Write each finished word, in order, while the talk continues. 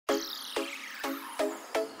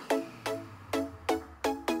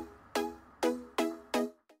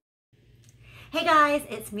Hey guys,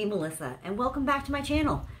 it's me Melissa and welcome back to my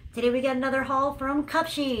channel. Today we got another haul from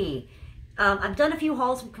Cupshe. I've done a few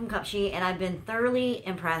hauls from Cupshe and I've been thoroughly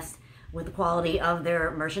impressed with the quality of their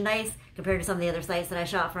merchandise compared to some of the other sites that I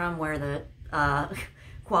shop from where the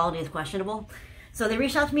quality is questionable. So they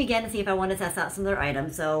reached out to me again to see if I wanted to test out some of their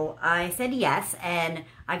items. So I said yes, and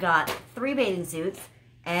I got 3 bathing suits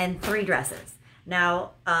and 3 dresses.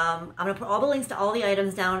 Now, I'm going to put all the links to all the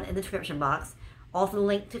items down in the description box. Also the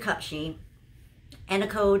link to Cupshe and a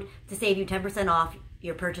code to save you 10% off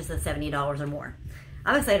your purchase of $70 or more.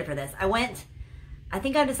 I'm excited for this. I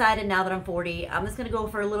think I've decided now that I'm 40, I'm just going to go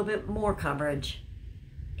for a little bit more coverage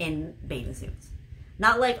in bathing suits.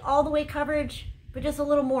 Not like all the way coverage, but just a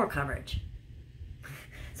little more coverage.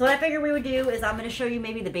 So what I figured we would do is I'm going to show you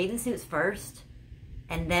maybe the bathing suits first,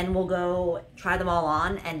 and then we'll go try them all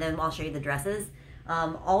on, and then I'll show you the dresses.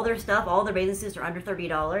 All their stuff, all their bathing suits are under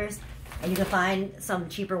 $30, and you can find some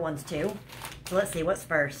cheaper ones too. So let's see, what's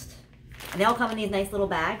first? And they all come in these nice little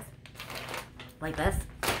bags, like this.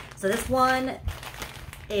 So this one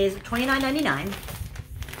is $29.99. Like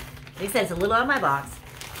I said, it's a little out of my box.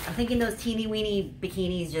 I'm thinking those teeny weeny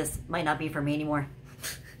bikinis just might not be for me anymore.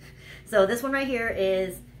 So this one right here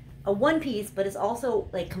is a one piece, but it's also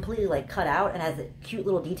like completely like cut out and has a cute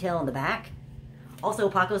little detail in the back. Also,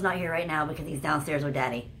 Paco's not here right now because he's downstairs with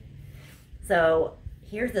Daddy. So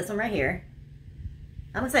here's this one right here.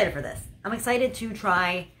 I'm excited for this. I'm excited to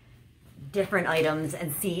try different items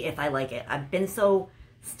and see if I like it. I've been so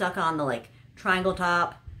stuck on the like triangle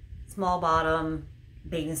top, small bottom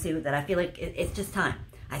bathing suit that I feel like it's just time.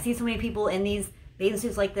 I see so many people in these bathing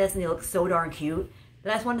suits like this and they look so darn cute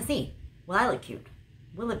that I just wanted to see. Will I look cute?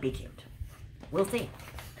 Will it be cute? We'll see.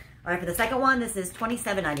 All right, for the second one, this is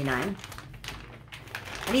 $27.99.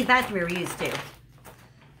 And these bags can be reused too.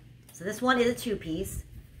 So this one is a 2-piece.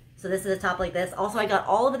 So this is a top like this. Also, I got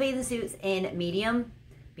all of the bathing suits in medium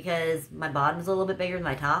because my bottom's a little bit bigger than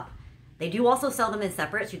my top. They do also sell them in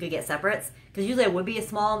separates. You could get separates because usually I would be a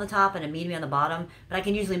small on the top and a medium on the bottom, but I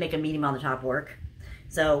can usually make a medium on the top work.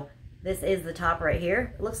 So this is the top right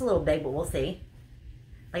here. It looks a little big, but we'll see.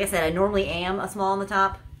 Like I said, I normally am a small on the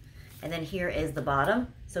top. And then here is the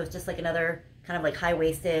bottom. So it's just like another kind of like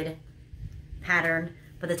high-waisted pattern.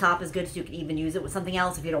 But the top is good so you can even use it with something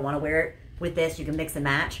else. If you don't want to wear it with this, you can mix and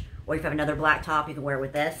match. Or if you have another black top, you can wear it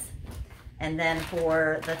with this. And then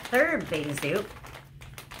for the third bathing suit,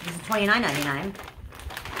 this is $29.99.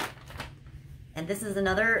 And this is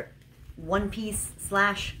another one-piece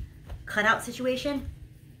slash cutout situation.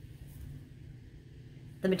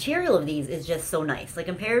 The material of these is just so nice. Like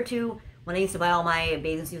compared to when I used to buy all my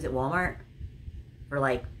bathing suits at Walmart for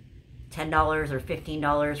like $10 or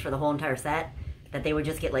 $15 for the whole entire set, that they would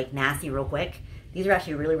just get like nasty real quick. These are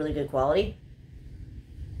actually really, really good quality.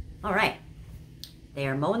 All right, they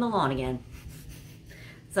are mowing the lawn again.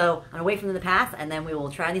 So I'm gonna wait for them to pass and then we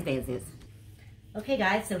will try these bathing suits. Okay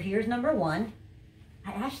guys, so here's number 1.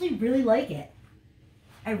 I actually really like it.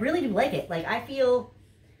 I really do like it. Like I feel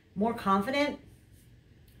more confident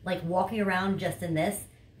like walking around just in this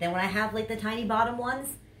than when I have like the tiny bottom ones.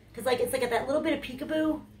 Cause like it's like that little bit of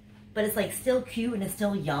peekaboo, but it's like still cute and it's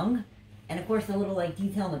still young. And of course the little like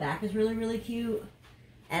detail in the back is really, really cute.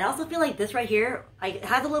 And I also feel like this right here, it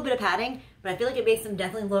has a little bit of padding, but I feel like it makes them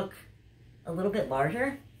definitely look a little bit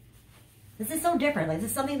larger. This is so different. Like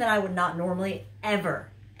this is something that I would not normally ever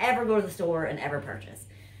go to the store and ever purchase.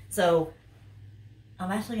 So I'm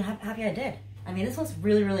actually happy I did. I mean, this looks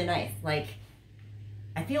really, really nice. Like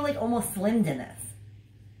I feel like almost slimmed in this.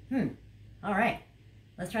 All right,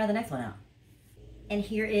 let's try the next one out. And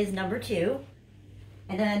here is number 2.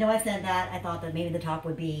 And then I know I said that I thought that maybe the top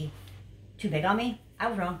would be too big on me. I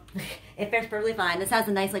was wrong. It fits perfectly fine. This has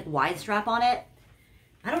a nice like wide strap on it.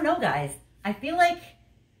 I don't know guys. I feel like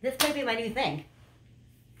this might be my new thing.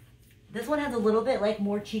 This one has a little bit like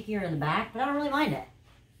more cheekier in the back, but I don't really mind it.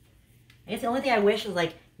 I guess the only thing I wish was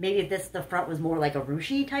like maybe if the front was more like a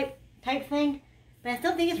ruchy type thing. But I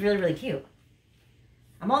still think it's really, really cute.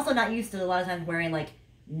 I'm also not used to a lot of times wearing like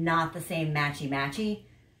not the same matchy.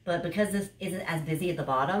 But because this isn't as busy at the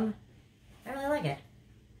bottom, I really like it.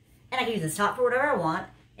 And I can use this top for whatever I want.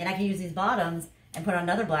 And I can use these bottoms and put on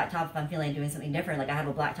another black top if I'm feeling like doing something different. Like I have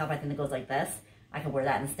a black top I think that goes like this. I could wear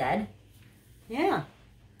that instead. Yeah.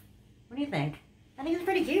 What do you think? I think it's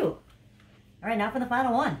pretty cute. All right, now for the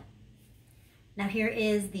final one. Now here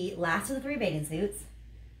is the last of the 3 bathing suits.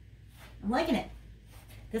 I'm liking it.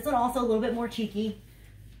 This one also a little bit more cheeky.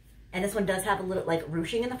 And this one does have a little like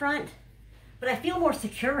ruching in the front. But I feel more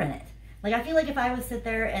secure in it. Like I feel like if I would sit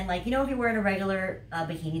there and like, you know, if you're wearing a regular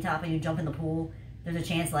bikini top and you jump in the pool, there's a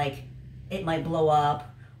chance like it might blow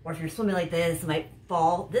up. Or if you're swimming like this, it might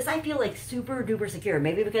fall. This I feel like super duper secure.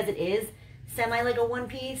 Maybe because it is semi like a one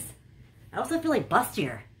piece. I also feel like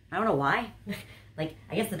bustier. I don't know why. Like,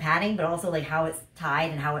 I guess the padding, but also like how it's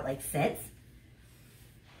tied and how it like sits.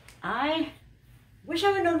 I wish I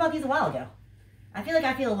would have known about these a while ago. I feel like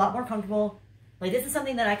I feel a lot more comfortable. Like, this is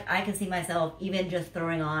something that I can see myself even just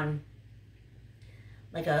throwing on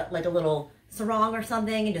like a little sarong or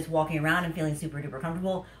something and just walking around and feeling super duper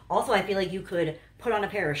comfortable. Also, I feel like you could put on a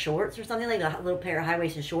pair of shorts or something, like a little pair of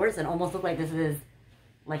high-waisted shorts, and almost look like this is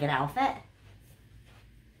like an outfit.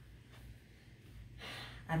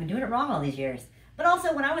 I've been doing it wrong all these years. But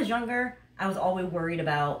also, when I was younger, I was always worried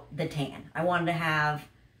about the tan. I wanted to have,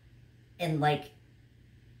 like,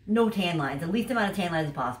 no tan lines, the least amount of tan lines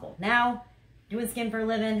as possible. Now, doing skin for a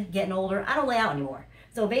living, getting older, I don't lay out anymore.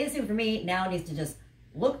 So a bathing suit for me now needs to just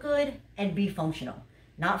look good and be functional.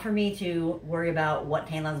 Not for me to worry about what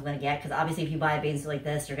tan lines I'm going to get, because obviously if you buy a bathing suit like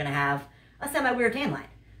this, you're going to have a semi-weird tan line.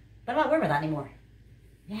 But I'm not worried about that anymore.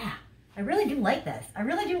 Yeah, I really do like this. I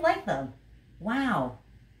really do like them. Wow.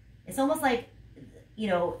 It's almost like, you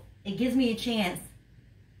know, it gives me a chance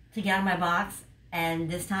to get out of my box, and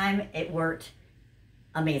this time it worked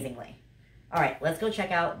amazingly. All right, let's go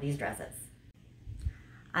check out these dresses.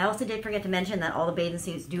 I also did forget to mention that all the bathing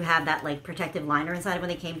suits do have that like protective liner inside when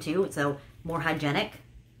they came too, so more hygienic.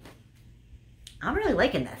 I'm really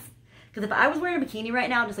liking this. Because if I was wearing a bikini right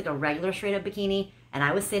now, just like a regular straight up bikini, and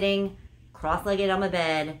I was sitting cross-legged on my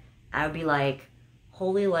bed, I would be like,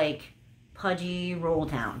 holy like pudgy roll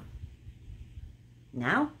town.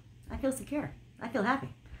 Now, I feel secure. I feel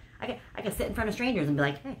happy. I can sit in front of strangers and be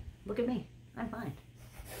like, hey, look at me. I'm fine.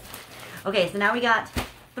 Okay, so now we got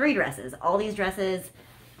 3 dresses. All these dresses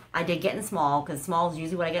I did get in small, because small is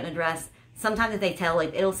usually what I get in a dress. Sometimes if they tell,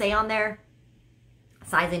 like, it'll say on there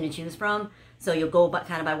sizing to choose from, so you'll go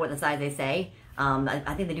kind of by what the size they say.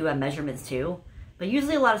 I think they do have measurements too. But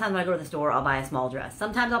usually a lot of times when I go to the store, I'll buy a small dress.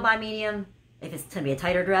 Sometimes I'll buy medium if it's going to be a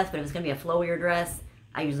tighter dress, but if it's going to be a flowier dress,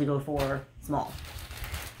 I usually go for small.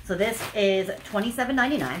 So this is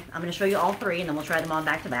 $27.99. I'm going to show you all 3, and then we'll try them on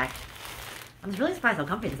back to back. I'm just really surprised how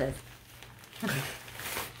comfy this is.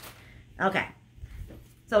 Okay.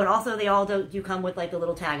 So, and also they all do come with like the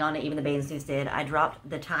little tag on it, even the bathing suits did. I dropped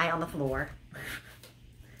the tie on the floor.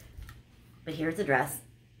 But here's the dress.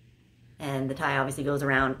 And the tie obviously goes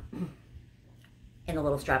around in the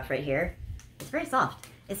little straps right here. It's very soft.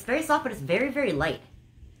 It's very soft, but it's very, very light.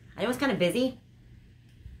 I know it's kind of busy,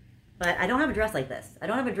 but I don't have a dress like this. I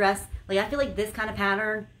don't have a dress, like I feel like this kind of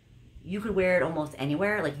pattern, you could wear it almost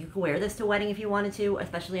anywhere. Like you could wear this to a wedding if you wanted to,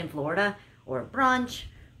 especially in Florida, or brunch,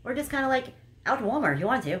 or just kind of like out to Walmart if you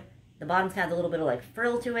wanted to. The bottom's got a little bit of like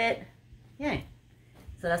frill to it. Yay.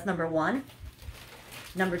 So that's number 1.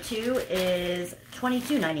 Number 2 is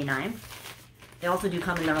 $22.99. They also do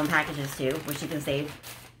come in their own packages too, which you can save.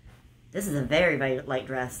 This is a very, very light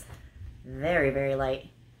dress. Very, very light.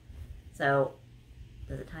 So,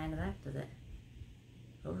 does it tie in the back? Does it?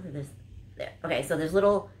 Oh, look at this. There. Okay, so there's a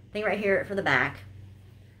little thing right here for the back.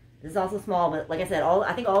 This is also small, but like I said,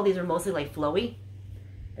 I think all these are mostly like flowy.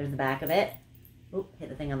 There's the back of it. Oop, hit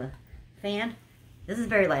the thing on the fan. This is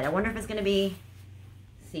very light. I wonder if it's going to be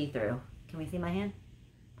see-through. Can we see my hand?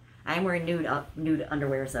 I am wearing nude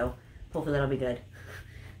underwear, so hopefully that'll be good.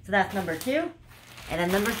 So that's number 2. And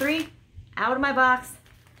then number 3, out of my box,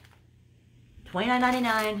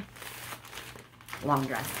 $29.99, long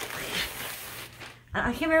dress.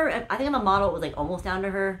 I can't remember, I think on the model it was like almost down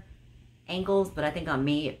to her ankles, but I think on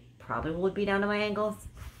me it probably would be down to my ankles.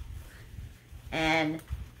 And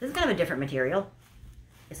this is kind of a different material.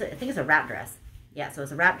 I think it's a wrap dress. Yeah, so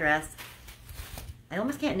it's a wrap dress. I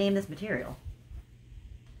almost can't name this material.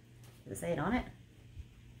 Does it say it on it?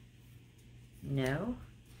 No.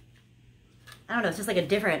 I don't know, it's just like a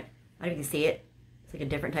different, I don't know if you can see it. It's like a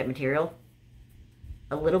different type material.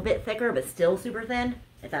 A little bit thicker, but still super thin,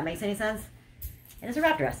 if that makes any sense. And it's a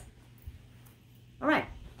wrap dress. All right.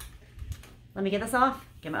 Let me get this off,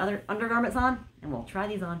 get my other undergarments on, and we'll try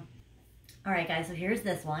these on. All right, guys, so here's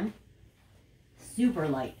this one. Super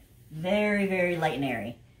light. Very, very light and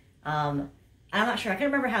airy. I'm not sure. I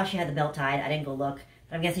can't remember how she had the belt tied. I didn't go look.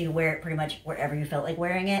 But I'm guessing you wear it pretty much wherever you felt like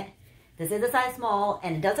wearing it. This is a size small,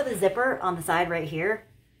 and it does have a zipper on the side right here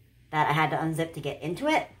that I had to unzip to get into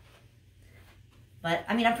it. But,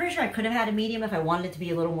 I mean, I'm pretty sure I could have had a medium if I wanted it to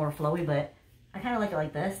be a little more flowy, but I kind of like it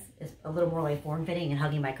like this. It's a little more like form-fitting and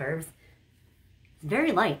hugging my curves. It's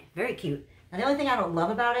very light, very cute. Now, the only thing I don't love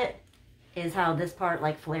about it is how this part,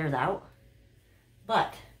 like, flares out.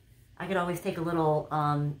 But I could always take a little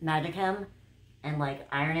magic hem and, like,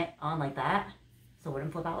 iron it on like that so it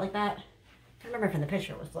wouldn't flip out like that. I can't remember if in the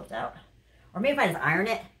picture it was flipped out. Or maybe if I just iron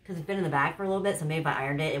it, because it's been in the bag for a little bit, so maybe if I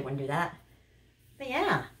ironed it, it wouldn't do that. But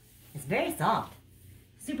yeah, it's very soft.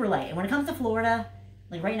 Super light. And when it comes to Florida,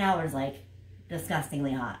 like right now, it's like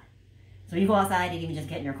disgustingly hot. So you go outside and even just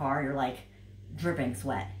get in your car, you're like dripping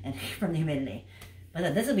sweat and from the humidity.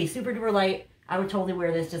 But this would be super duper light. I would totally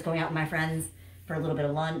wear this just going out with my friends for a little bit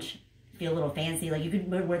of lunch. Feel a little fancy. Like you could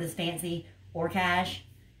wear this fancy or cash.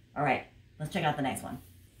 All right, let's check out the next one.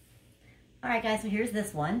 All right, guys, so here's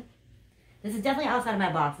this one. This is definitely outside of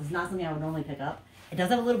my box. It's not something I would normally pick up. It does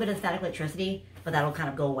have a little bit of static electricity, but that'll kind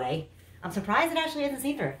of go away. I'm surprised it actually isn't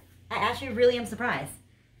see-through. I actually really am surprised.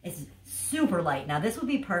 It's super light. Now, this would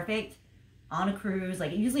be perfect on a cruise.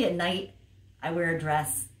 Like, usually at night, I wear a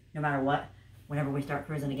dress no matter what, whenever we start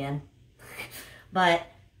cruising again. But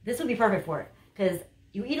this would be perfect for it, because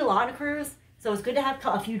you eat a lot on a cruise, so it's good to have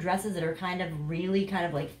a few dresses that are kind of really kind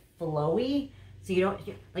of like flowy. So you don't,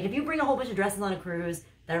 like if you bring a whole bunch of dresses on a cruise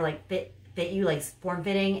that are like fit you, like form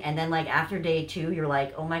fitting, and then like after day 2, you're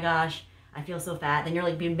like, oh my gosh, I feel so fat, then you're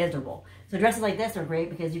like being miserable. So dresses like this are great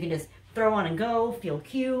because you can just throw on and go, feel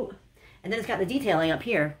cute. And then it's got the detailing up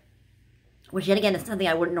here, which yet again is something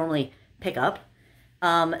I wouldn't normally pick up.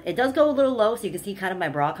 It does go a little low, so you can see kind of my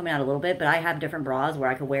bra coming out a little bit, but I have different bras where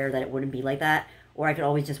I could wear that it wouldn't be like that, or I could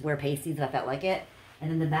always just wear pasties if I felt like it. And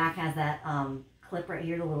then the back has that clip right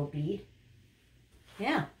here, the little bead.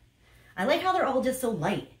 Yeah. I like how they're all just so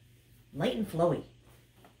light. Light and flowy.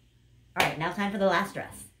 All right, now it's time for the last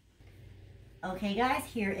dress. Okay, guys,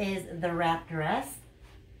 here is the wrap dress.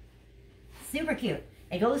 Super cute.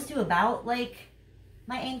 It goes to about, like,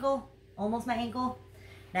 my ankle. Almost my ankle.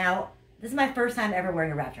 Now, this is my first time ever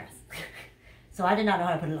wearing a wrap dress. So I did not know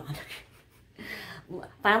how to put it on.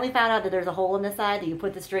 Finally found out that there's a hole in this side that you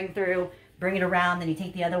put the string through, bring it around, then you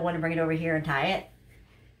take the other one and bring it over here and tie it.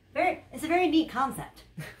 It's a very neat concept.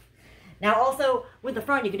 Now also, with the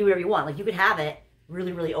front, you can do whatever you want. Like you could have it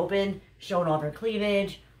really, really open, showing off your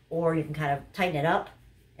cleavage, or you can kind of tighten it up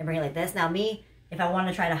and bring it like this. Now me, if I want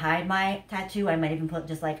to try to hide my tattoo, I might even put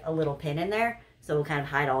just like a little pin in there, so it'll kind of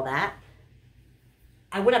hide all that.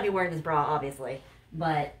 I would not be wearing this bra, obviously,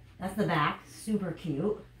 but that's the back. Super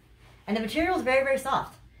cute. And the material is very, very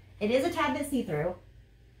soft. It is a tad bit see-through,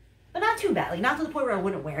 but not too bad. Like, not to the point where I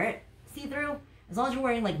wouldn't wear it see-through. As long as you're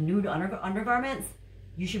wearing, like, nude undergarments,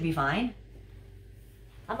 you should be fine.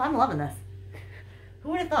 I'm loving this. Who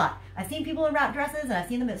would have thought? I've seen people in wrap dresses, and I've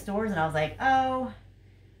seen them at stores, and I was like, oh,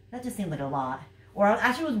 that just seemed like a lot. Or I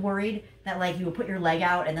actually was worried that, like, you would put your leg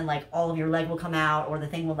out, and then, like, all of your leg will come out, or the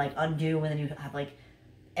thing will, like, undo, and then you have, like,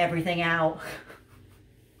 everything out.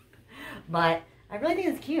 But I really think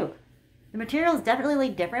it's cute. The material is definitely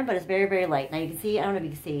like different, but it's very, very light. Now you can see, I don't know if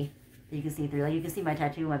you can see, you can see through. Like you can see my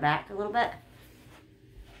tattoo on my back a little bit.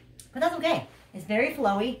 But that's okay. It's very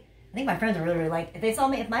flowy. I think my friends are really, really like,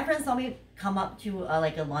 if my friends saw me come up to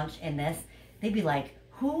like a lunch in this, they'd be like,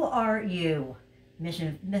 who are you, Miss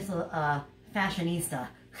Fashionista?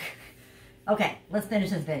 Okay, let's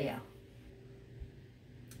finish this video.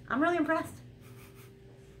 I'm really impressed.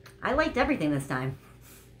 I liked everything this time.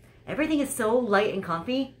 Everything is so light and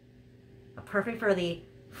comfy. Perfect for the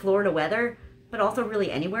Florida weather, but also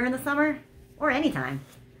really anywhere in the summer or anytime.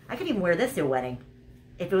 I could even wear this to a wedding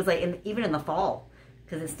if it was like even in the fall,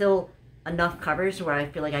 because it's still enough coverage to where I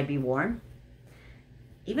feel like I'd be warm.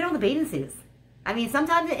 Even on the bathing suits. I mean,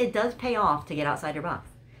 sometimes it does pay off to get outside your box.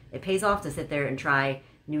 It pays off to sit there and try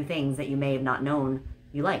new things that you may have not known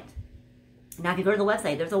you liked. Now, if you go to the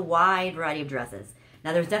website, there's a wide variety of dresses.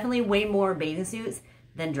 Now, there's definitely way more bathing suits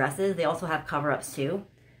than dresses. They also have cover-ups too.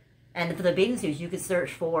 And for the bathing suits, you could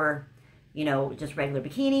search for, you know, just regular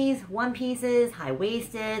bikinis, one pieces,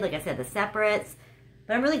 high-waisted, like I said, the separates.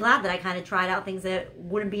 But I'm really glad that I kind of tried out things that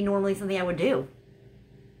wouldn't be normally something I would do.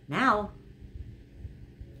 Now,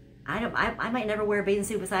 I might never wear a bathing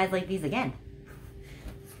suit besides like these again.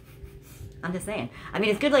 I'm just saying. I mean,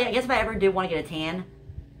 it's good, like, I guess if I ever did want to get a tan,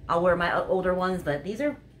 I'll wear my older ones, but these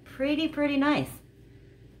are pretty, pretty nice.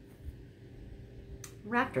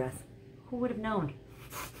 Wrap dress. Who would have known?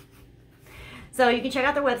 So you can check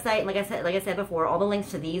out their website. And like I said before, all the links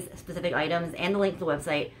to these specific items and the link to the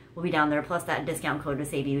website will be down there, plus that discount code to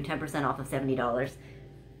save you 10% off of $70.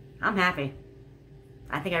 I'm happy.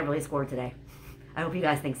 I think I really scored today. I hope you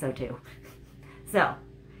guys think so too. So,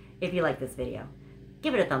 if you like this video,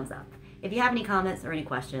 give it a thumbs up. If you have any comments or any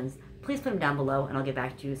questions, please put them down below and I'll get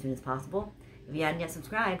back to you as soon as possible. If you hadn't yet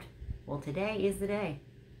subscribed, well, today is the day.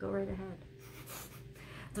 Go right ahead.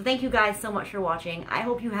 So thank you guys so much for watching. I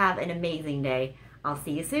hope you have an amazing day. I'll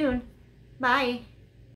see you soon. Bye.